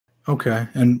Okay,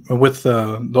 and with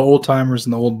the old timers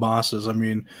and the old bosses, I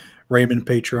mean, Raymond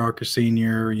Patriarca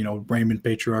Senior, Raymond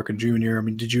Patriarca Junior. I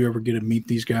mean, did you ever get to meet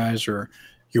these guys or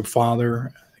your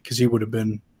father? Because he would have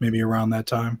been maybe around that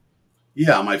time.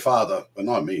 Yeah, my father, but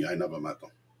not me. I never met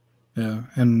them. Yeah,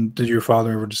 and did your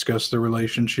father ever discuss the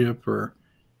relationship or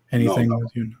No, anything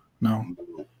with you? No.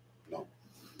 no, no.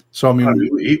 So I I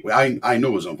mean, mean, I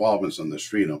knew his involvements in the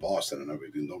street in Boston and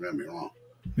everything. Don't get me wrong.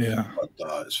 yeah,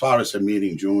 But as far as him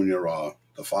meeting Junior or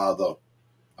the father,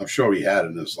 I'm sure he had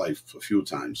in his life a few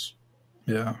times.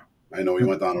 yeah, I know he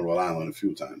went down to Rhode Island a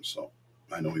few times, so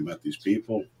I know he met these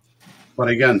people. But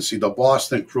again, see, the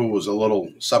Boston crew was a little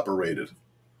separated.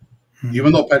 mhm,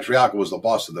 Even though Patriarca was the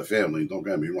boss of the family, don't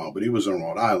get me wrong, but he was in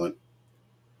Rhode Island,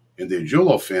 and the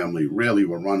Ajulo family really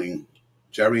were running.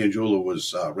 Jerry and Ajulo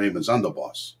was Raymond's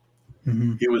underboss.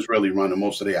 mhm. He was really running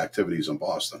most of the activities in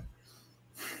Boston.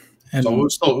 So And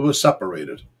it was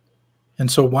separated.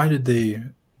 so why did they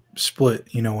split?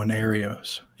 In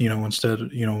areas. Instead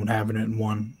of having it in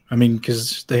one. I mean,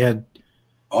 because they had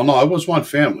Oh no, it was one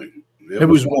family. It it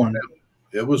was was one one. family.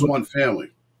 It was one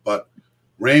family. But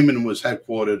Raymond was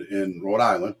headquartered in Rhode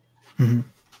Island, Mhm.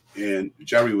 and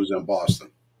Jerry was in Boston.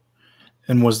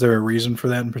 And was there a reason for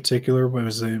that in particular?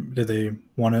 Did they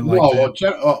want it like No,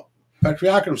 that?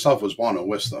 Patriarch himself was born in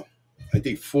Worcester. I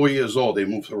think 4 years old, they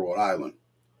moved to Rhode Island.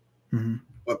 Mhm.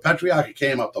 But Patriarch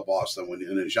came up to Boston when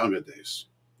in his younger days,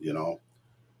 you know.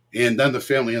 And then the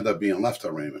family ended up being left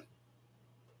to Raymond.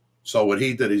 So what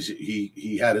he did is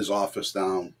he had his office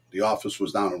down. The office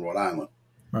was down in Rhode Island.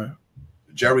 Right.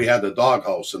 Jerry had the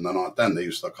doghouse in the North End. They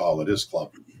used to call it his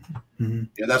club. Mhm.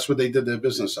 And that's what they did their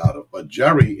business out of. But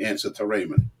Jerry answered to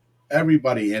Raymond.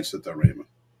 Everybody answered to Raymond.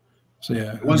 So yeah, It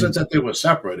I mean, wasn't that they were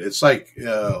separate. It's like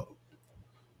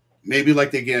maybe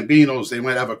like the Gambinos, they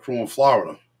might have a crew in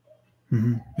Florida or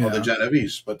the yeah,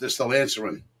 Genovese, but they're still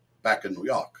answering back in New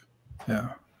York.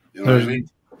 yeah. You know what I There's mean?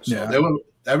 So yeah, they were.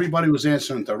 Everybody was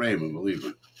answering to Raymond, believe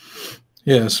me.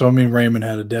 yeah. So I mean, Raymond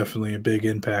had definitely a big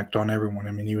impact on everyone.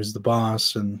 I mean, he was the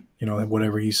boss, and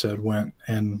whatever he said went.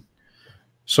 And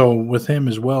so with him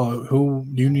as well, who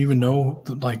do you even know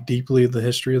like deeply the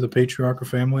history of the Patriarcha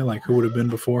family? Like who would have been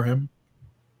before him?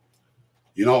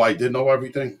 I did know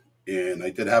everything, and I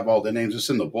did have all the names. It's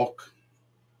in the book,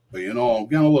 but I'm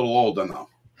getting a little older now.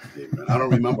 Hey, man, I don't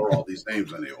remember all these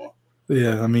names anymore.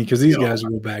 Yeah, I mean, because these You know, guys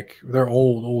go back, they're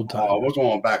old we're timers.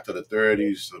 going back to the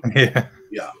 30s. Yeah.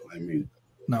 Yeah, I mean,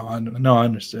 No, I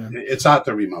understand. it's hard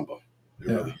to remember. It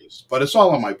Yeah. really is. But it's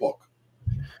all in my book.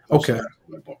 Most of Okay. it's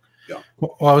in my book. Yeah.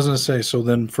 Well, I was going to say, so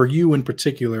then for you in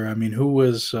particular, I mean, who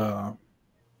was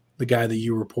the guy that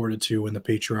you reported to in the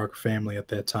Patriarch family at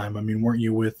that time? I mean, weren't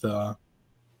you with, I'm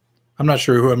not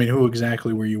sure who, I mean, who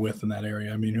exactly were you with in that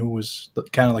area? I mean, who was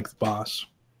kind of like the boss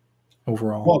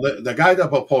overall? Well, the guy that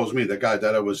proposed me, the guy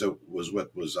that I was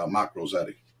with, was Mark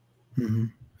Rossetti. Hmm.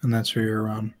 And that's who you're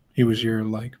around. He was your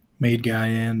like maid guy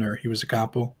in, or he was a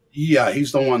capo? Yeah,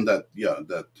 he's the one that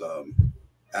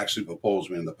actually proposed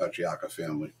me in the Patriarca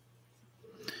family.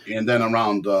 And then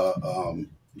around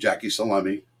Jackie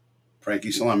Salemi, Frankie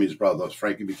Salemi's brother,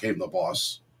 Frankie became the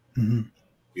boss. Hmm.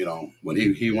 When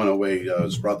he went away,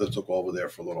 his brother took over there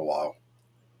for a little while.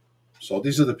 So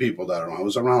these are the people that are around. I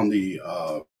was around the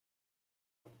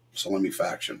Salemi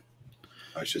faction,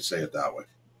 I should say it that way,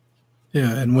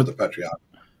 Yeah. of the Patriarch.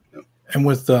 Yeah. And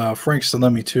with Frank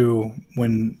Salemi too,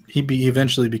 when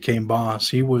eventually became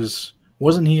boss,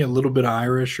 wasn't he a little bit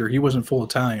Irish, or he wasn't full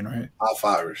Italian, right? Half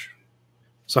Irish.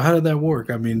 So how did that work?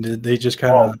 I mean, did they just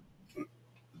kind Well, of?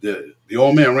 the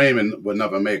old man Raymond would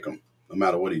never make him, no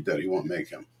matter what he did. He won't make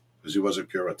him because he wasn't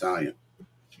pure Italian.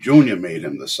 Junior made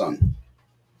him the son.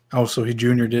 Oh, so he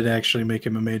Junior did actually make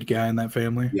him a made guy in that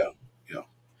family. Yeah, yeah.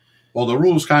 Well, the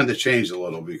rules kind of changed a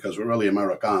little because we're really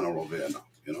Americano over there now.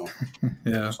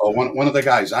 Yeah. So one of the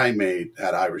guys I made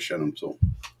had Irish in him too,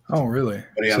 Oh, really?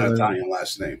 but he had So an they Italian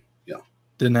last name. Yeah.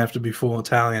 didn't have to be full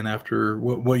Italian after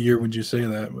what year would you say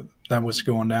that was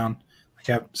going down?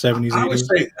 Like 70s, I would 80s?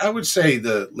 say I would say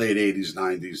the late 80s,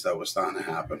 90s that was starting to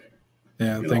happen.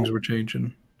 Yeah, You things know, were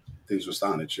changing. things were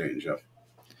starting to change. Yeah.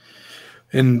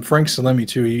 And Frank Salemi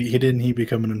too. He didn't he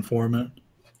become an informant?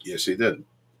 Yes, he did.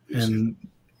 Yes, he did. And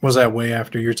was that way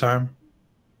after your time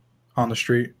on the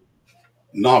street?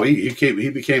 No, he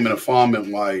became an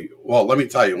informant. Well, let me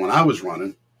tell you, when I was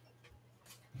running,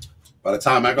 by the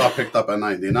time I got picked up at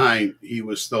 99, he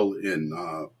was still in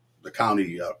the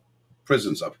county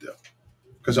prisons up there.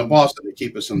 Because in Boston, they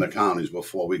keep us in the counties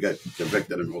before we get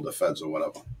convicted and go to the feds or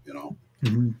whatever.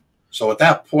 Hmm. So at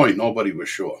that point, nobody was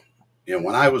sure. And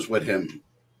when I was with him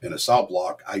in a cell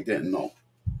block, I didn't know.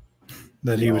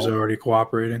 That You he was know, already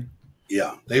cooperating.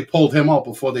 Yeah, they pulled him out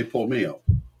before they pulled me out.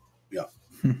 Yeah,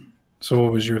 So,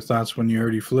 what was your thoughts when you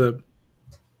heard he flipped?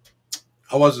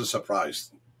 I wasn't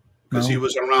surprised because he No,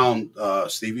 was around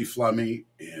Stevie Flemmy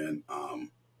and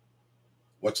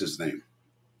what's his name?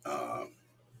 Uh,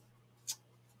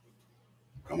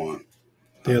 Come on.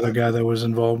 the other guy that was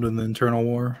involved in the internal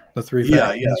war, the three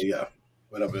Yeah, yeah, factions. yeah.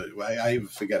 Whatever. I even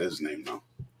forget his name now.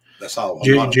 That's how a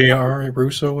lot of J.R.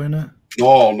 Russo in it?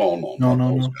 no, no, no, No, not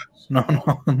no, those no, guys. no,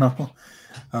 No. no, no.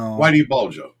 Oh, Whitey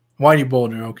Bulger. Whitey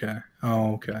Bulger. Okay.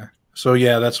 Oh, okay. So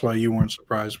yeah, that's why you weren't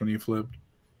surprised when he flipped.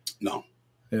 No,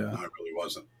 Yeah. no, I really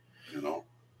wasn't. You know,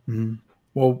 hmm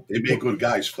Well, they made good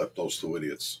guys flip those two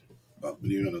idiots. But what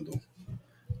are you gonna do?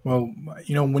 well,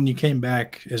 when you came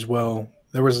back as well,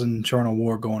 there was an internal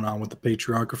war going on with the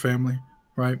Patriarca family,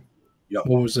 right? Yep.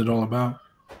 What was it all about?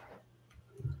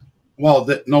 Well,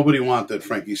 nobody wanted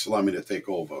Frankie Salami to take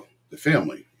over the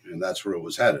family, and that's where it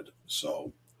was headed.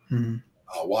 So, hmm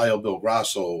Wild Bill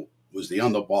Grasso was the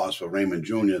underboss for Raymond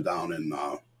Jr. down in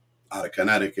out of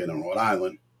Connecticut and Rhode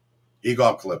Island. He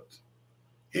got clipped,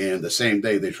 and the same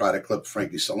day they tried to clip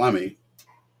Frankie Salami,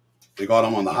 they got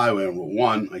him on the highway on Route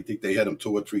 1. I think they hit him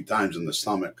 2 or 3 times in the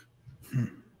stomach.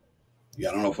 Yeah,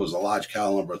 I don't know if it was a large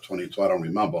caliber 22. I don't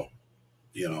remember.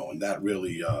 And that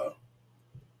really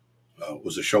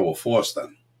was a show of force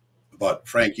then. But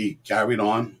Frankie carried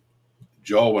on.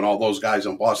 Joe and all those guys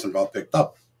in Boston got picked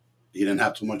up. He didn't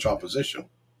have too much opposition.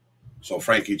 So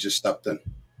Frankie just stepped in.